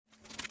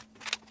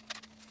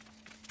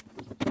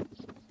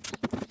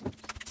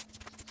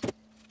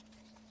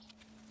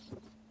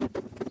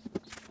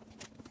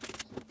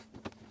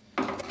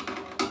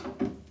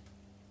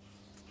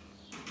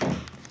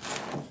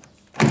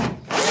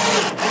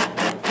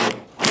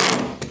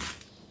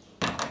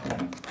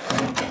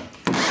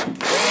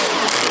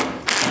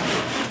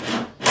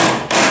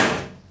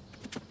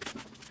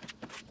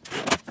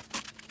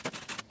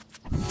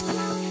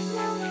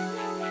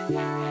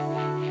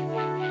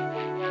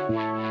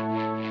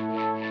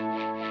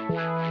Do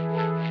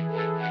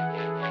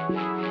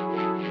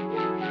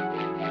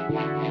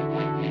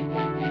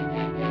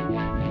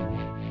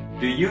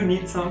you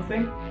need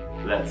something?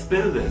 Let's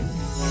build it!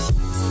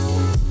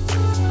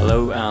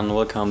 Hello and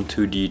welcome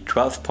to the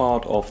 12th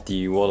part of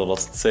the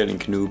Waterlust Sailing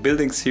Canoe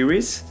building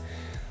series.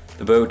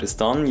 The boat is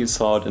done, you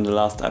saw it in the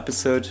last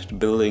episode, the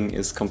building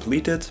is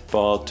completed,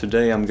 but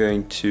today I'm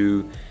going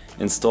to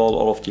install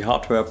all of the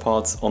hardware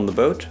parts on the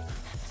boat.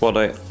 What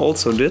I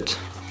also did,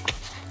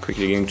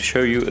 quickly going to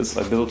show you, is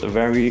I built a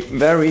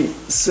very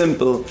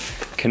simple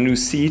canoe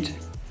seat.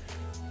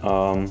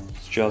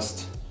 It's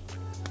just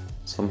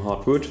some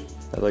hardwood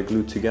that I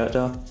glued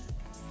together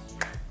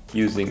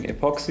using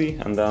epoxy,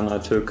 and then I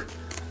took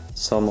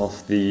some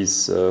of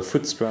these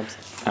foot straps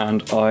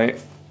and I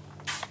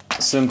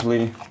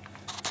simply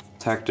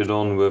tacked it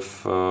on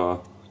with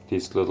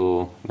these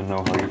little, I don't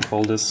know how you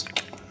call this,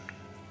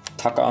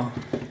 Tacker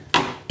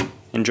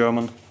in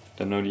German,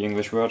 don't know the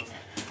English word.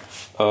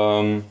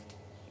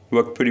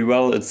 Worked pretty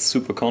well, it's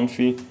super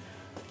comfy,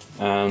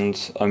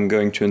 and I'm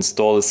going to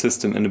install a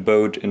system in the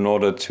boat in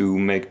order to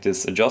make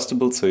this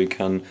adjustable so you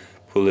can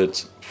pull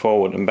it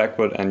forward and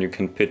backward and you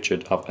can pitch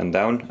it up and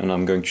down, and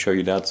I'm going to show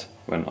you that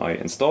when I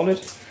install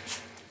it.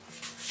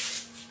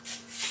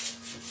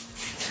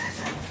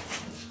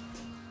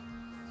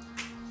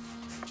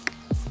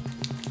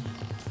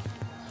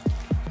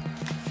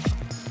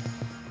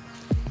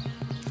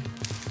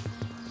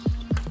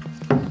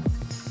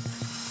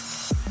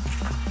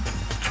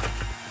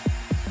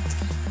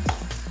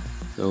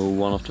 So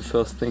one of the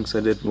first things I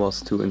did was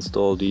to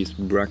install these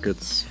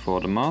brackets for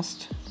the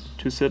mast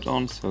to sit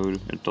on, so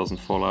it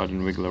doesn't fall out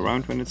and wiggle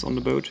around when it's on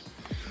the boat.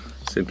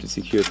 Simply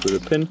secure it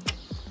with a pin.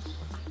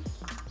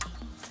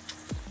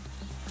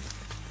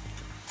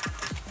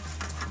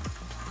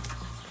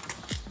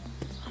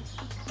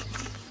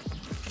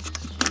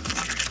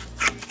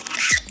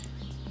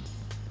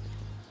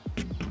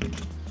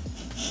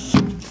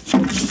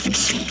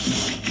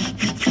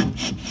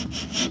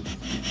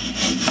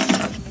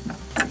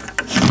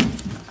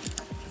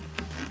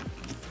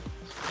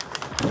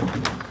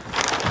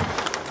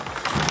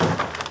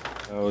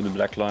 So the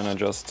black liner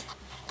just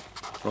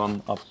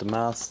run up the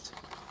mast,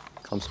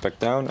 comes back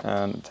down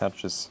and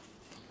attaches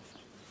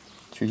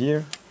to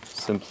here.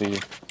 Simply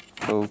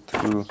go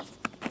through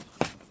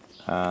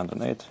and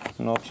an 8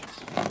 knot.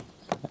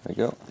 There we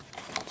go.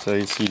 So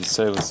you see the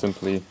sail is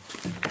simply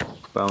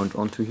bound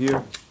onto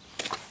here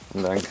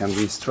and then can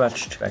be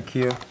stretched back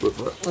here with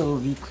a little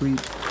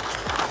V-cleat.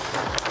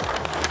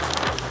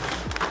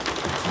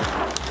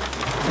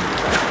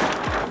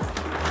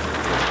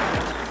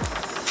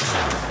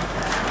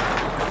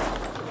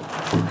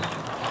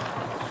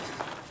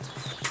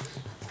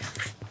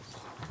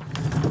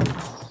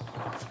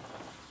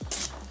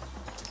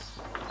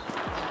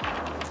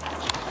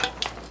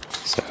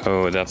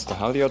 So that's the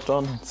halyard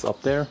done, it's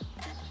up there.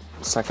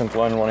 The second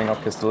line running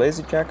up is the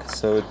lazy jack,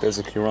 so it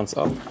basically runs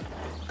up,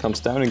 comes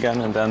down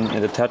again, and then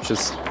it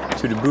attaches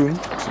to the boom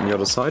on the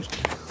other side,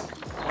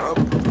 up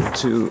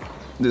to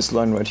this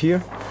line right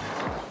here.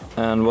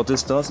 And what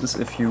this does is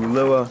if you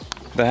lower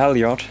the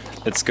halyard,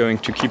 it's going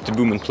to keep the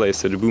boom in place,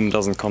 so the boom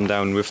doesn't come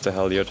down with the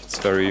halyard. It's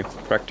very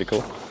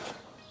practical.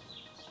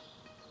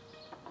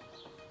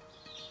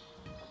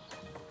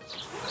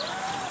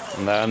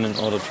 And then in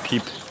order to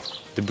keep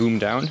the boom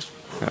down,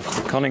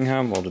 have the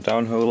Cunningham or the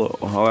downhole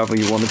or however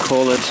you want to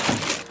call it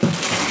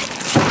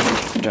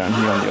down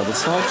here on the other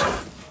side.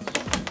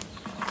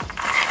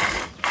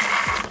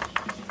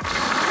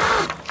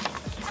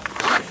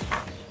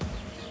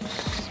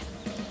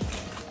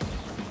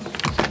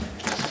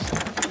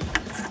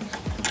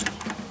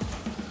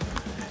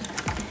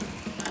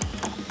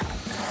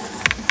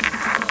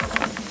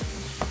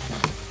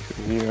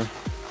 Here,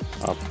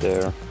 up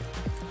there,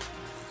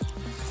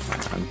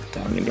 and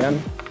down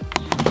again.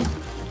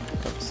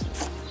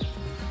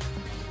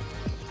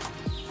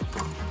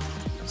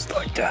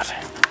 Like that.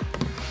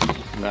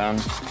 And then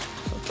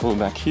I pull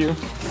back here. You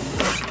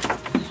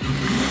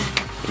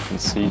can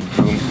see,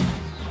 boom,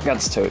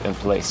 gets towed in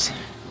place.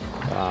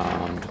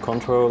 To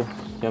control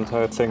the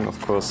entire thing,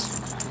 of course,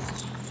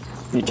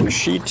 need your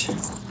sheet.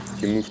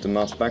 If you move the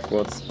mast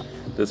backwards,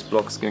 this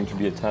block is going to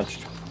be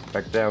attached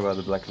back there where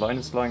the black line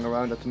is lying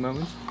around at the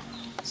moment.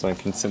 So I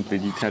can simply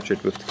detach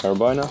it with the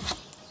carabiner.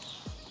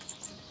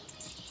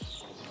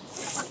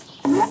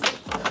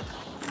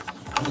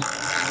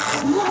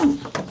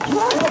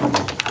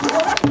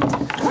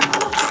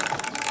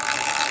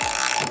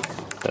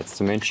 That's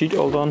the main sheet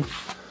all done.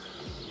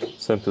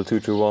 Simple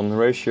 2-to-1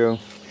 ratio,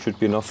 should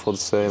be enough for the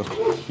sail.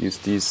 Use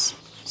these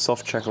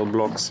soft shackle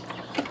blocks,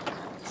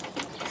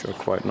 which are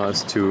quite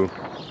nice to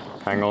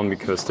hang on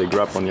because they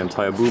grab on the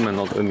entire boom and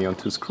not only on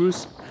 2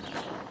 screws.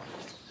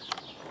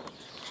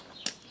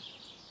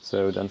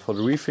 So then for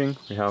the reefing,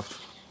 we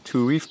have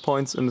 2 reef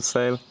points in the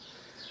sail,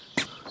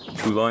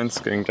 2 lines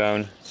going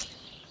down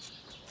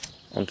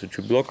onto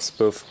 2 blocks.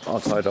 Both are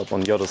tied up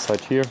on the other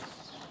side here,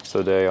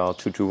 so they are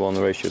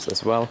 2-to-1 ratios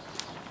as well.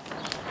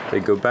 They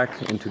go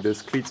back into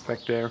those cleats back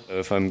there.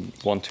 If I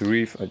want to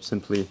reef, I'd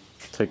simply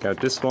take out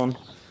this one,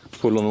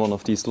 pull on one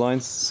of these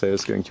lines, so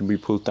it's going to be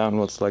pulled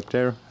downwards like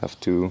there. Have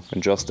to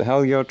adjust the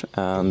halyard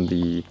and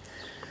the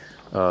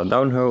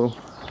downhole,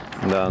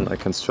 and then I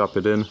can strap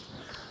it in,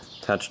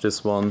 attach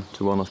this one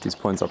to one of these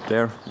points up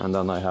there, and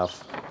then I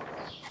have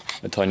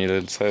a tiny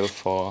little sail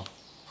for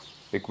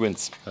big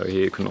winds.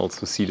 Here you can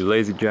also see the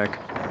lazy jack.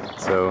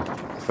 So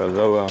if I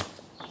lower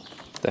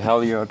the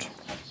halyard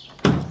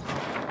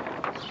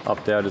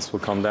up there, this will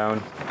come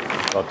down,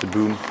 but the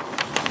boom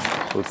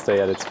will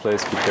stay at its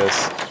place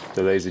because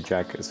the lazy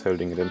jack is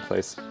holding it in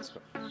place.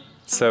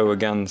 So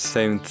again,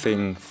 same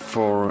thing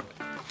for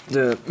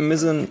the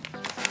mizzen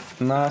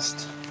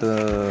mast.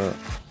 The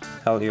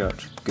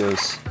halyard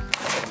goes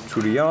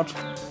through the yard,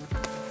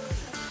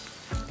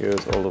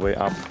 goes all the way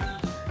up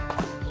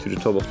to the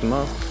top of the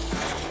mast.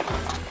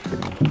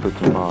 Put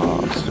the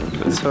mast in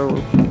this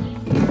hole.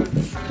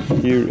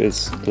 Here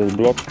is the little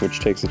block which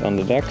takes it on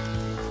the deck,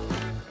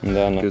 and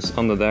then it goes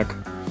on the deck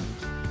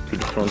to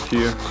the front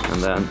here,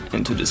 and then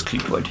into this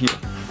cleat right here.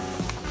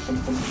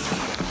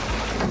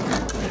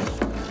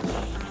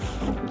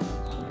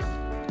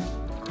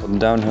 For the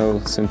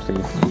downhole, simply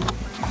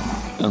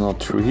a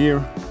knot through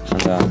here,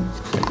 and then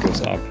it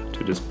goes up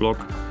to this block,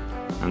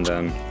 and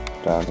then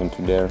down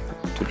into there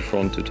to the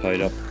front to tie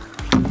it up.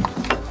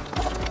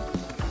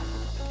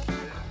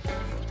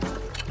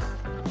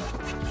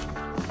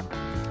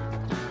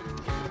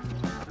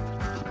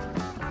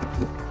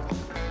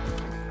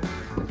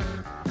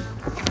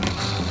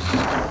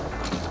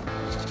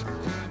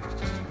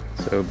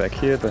 So back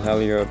here the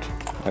halyard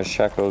I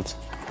shackled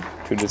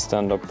to the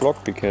stand-up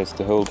block because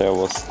the hole there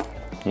was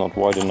not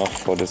wide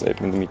enough for this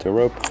 8mm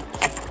rope.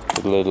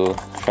 With a little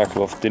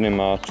shackle of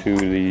dynama to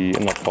the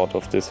inner part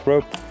of this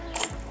rope,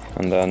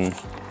 and then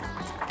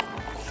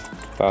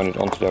bound it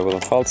onto there with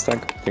a file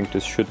stack. I think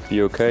this should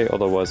be okay,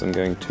 otherwise I'm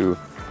going to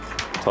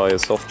tie a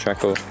soft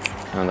shackle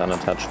and then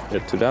attach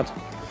it to that.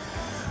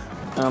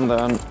 And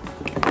then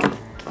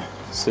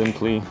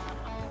simply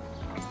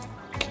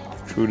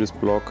through this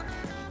block,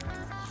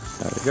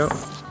 there we go,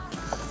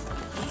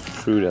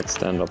 through that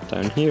stand-up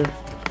down here,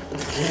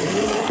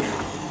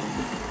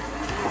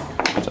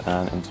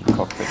 and into the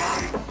cockpit.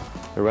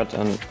 The red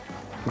and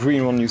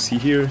green one you see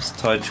here is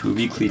tied to a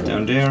V-cleat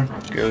down there.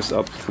 It goes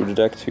up through the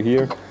deck to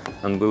here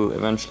and will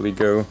eventually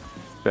go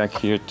back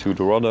here to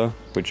the rudder,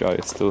 which I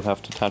still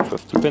have to attach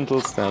with the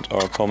pintles that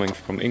are coming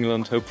from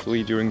England,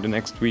 hopefully during the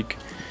next week.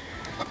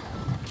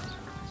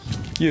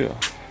 Yeah.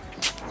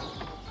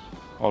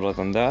 Other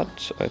than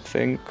that, I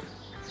think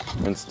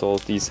I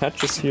installed these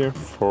hatches here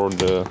for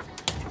the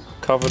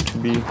cover to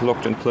be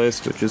locked in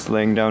place, which is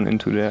laying down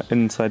into the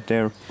inside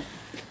there.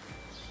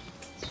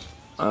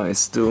 I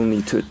still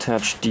need to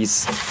attach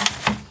these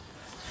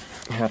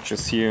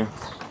hatches here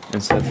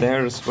inside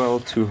there as well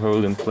to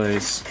hold in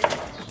place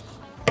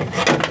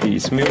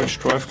these mirrage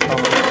drive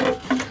covers.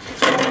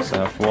 So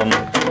I have one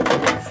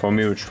for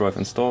mirrage drive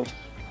installed,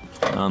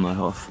 and I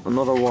have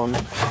another one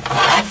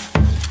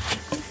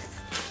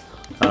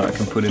I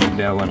can put in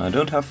there when I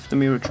don't have the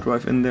mirrage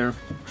drive in there.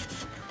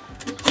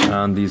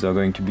 And these are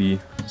going to be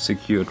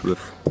secured with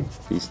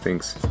these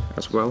things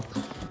as well.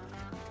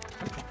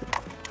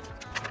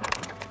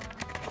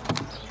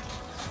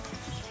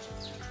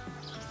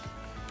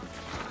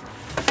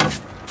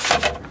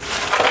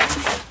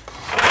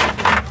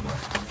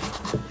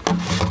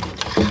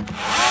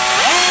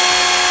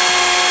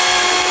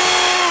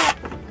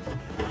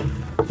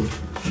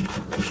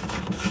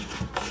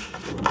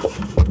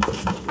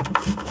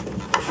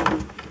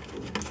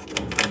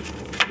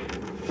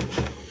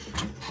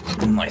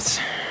 Nice.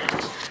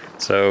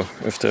 So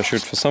if there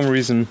should for some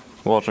reason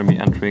water be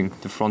entering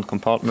the front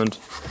compartment,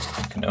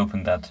 you can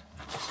open that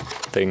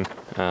thing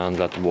and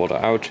let the water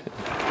out.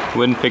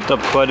 Wind picked up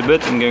quite a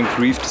bit. I'm going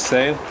to reef the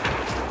sail.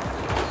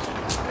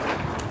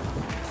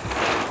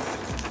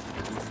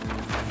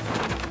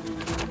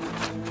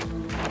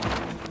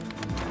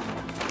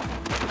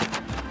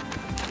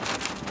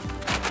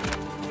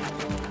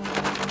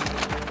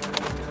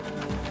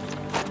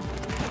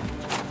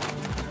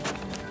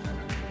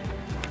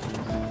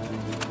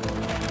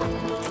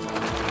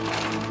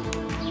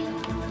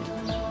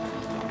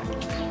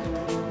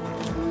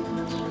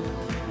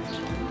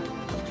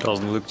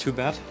 Doesn't look too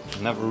bad.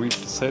 Never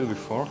reefed a sail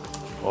before,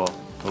 or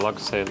a lug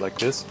sail like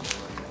this.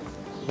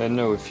 I don't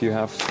know if you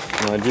have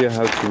an idea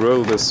how to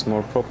roll this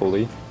more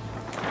properly.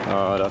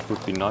 That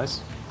would be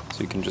nice.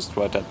 So you can just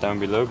write that down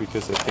below,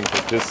 because I think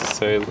that this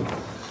sail,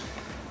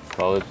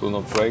 well, it will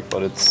not break,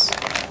 but it's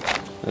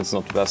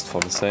not the best for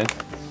the sail.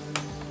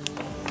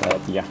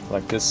 But yeah,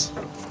 like this,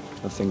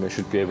 I think I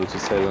should be able to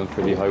sail in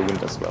pretty high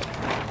wind as well.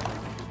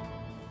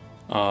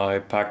 I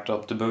packed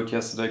up the boat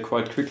yesterday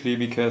quite quickly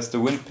because the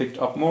wind picked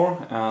up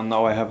more, and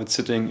now I have it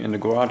sitting in the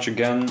garage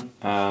again,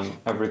 and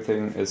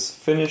everything is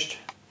finished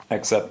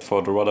except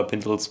for the rudder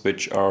pintles,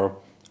 which are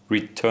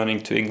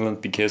returning to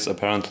England because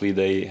apparently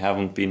they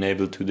haven't been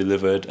able to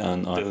deliver it,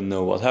 and I don't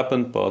know what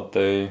happened, but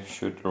they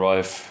should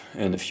arrive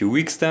in a few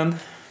weeks then.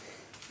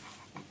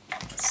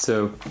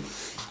 So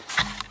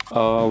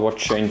what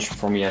changed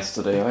from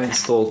yesterday? I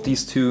installed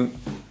these two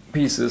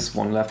pieces,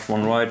 one left,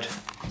 one right,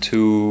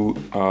 to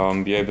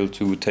be able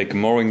to take a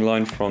mooring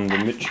line from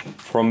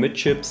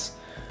midships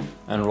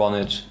and run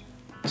it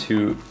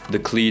to the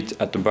cleat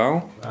at the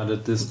bow. I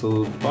added this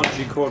little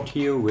bungee cord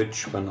here,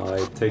 which when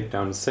I take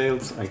down the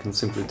sails I can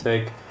simply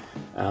take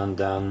and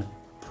then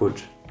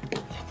put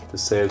the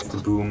sails, the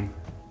boom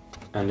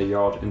and the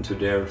yard into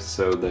there,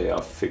 so they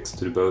are fixed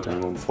to the boat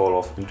and won't fall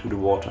off into the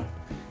water.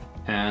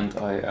 And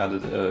I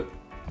added a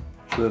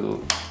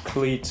little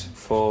cleat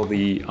for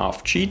the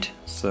aft sheet,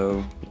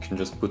 so you can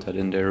just put that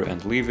in there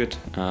and leave it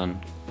and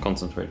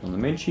concentrate on the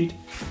main sheet.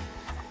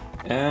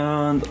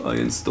 And I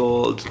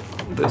installed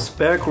this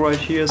bag right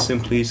here,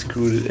 simply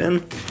screwed it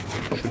in,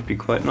 should be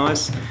quite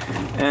nice.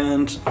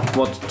 And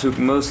what took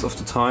most of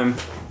the time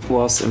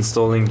was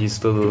installing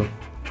these little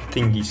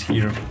thingies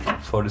here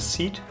for the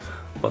seat.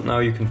 But now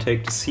you can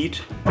take the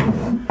seat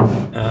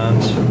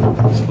and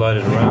slide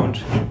it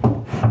around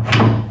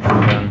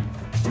and then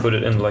put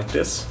it in like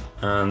this,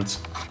 and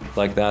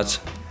like that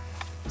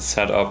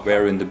set up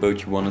where in the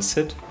boat you want to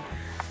sit.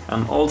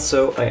 And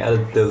also I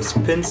added those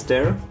pins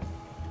there,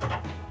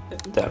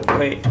 that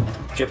way,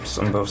 chips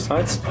on both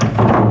sides.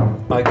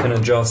 I can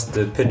adjust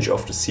the pitch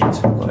of the seat,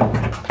 like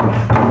if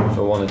I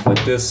want it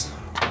like this,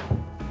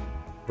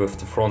 with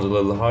the front a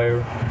little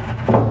higher,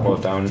 or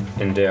down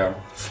in there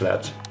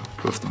flat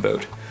with the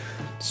boat.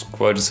 It's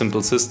quite a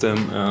simple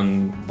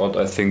system, but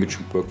I think it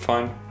should work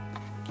fine.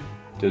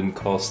 Didn't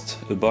cost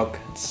a buck,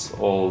 it's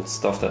all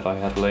stuff that I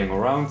had laying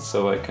around,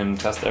 so I can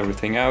test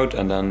everything out,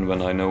 and then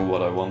when I know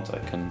what I want I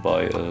can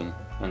buy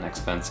an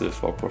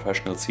expensive or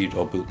professional seat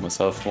or build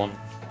myself one.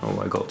 Oh,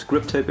 I got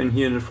grip tape in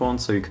here in the front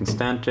so you can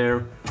stand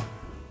there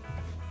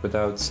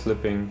without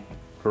slipping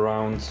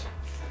around.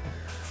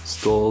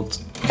 Installed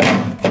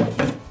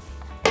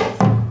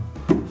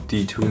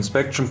the 2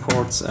 inspection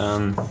ports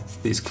and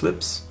these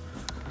clips.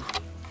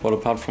 But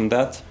apart from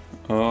that,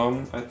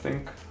 I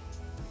think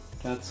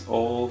that's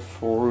all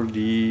for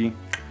the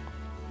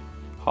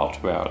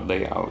hardware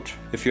layout.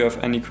 If you have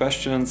any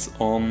questions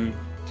on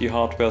the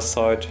hardware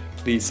side,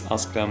 please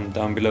ask them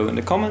down below in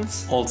the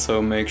comments.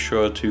 Also make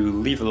sure to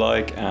leave a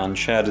like and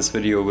share this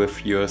video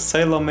with your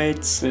sailor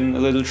mates. In a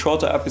little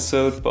shorter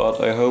episode, but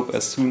I hope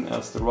as soon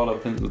as the rudder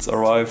pindles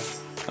arrive,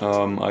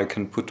 I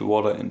can put the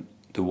water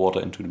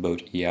into the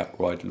boat. Yeah,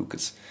 right,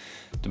 Lucas.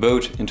 The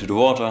boat into the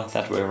water,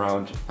 that way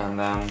around, and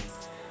then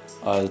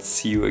I'll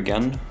see you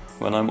again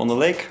when I'm on the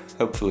lake,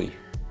 hopefully.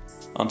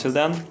 Until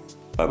then,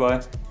 bye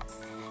bye.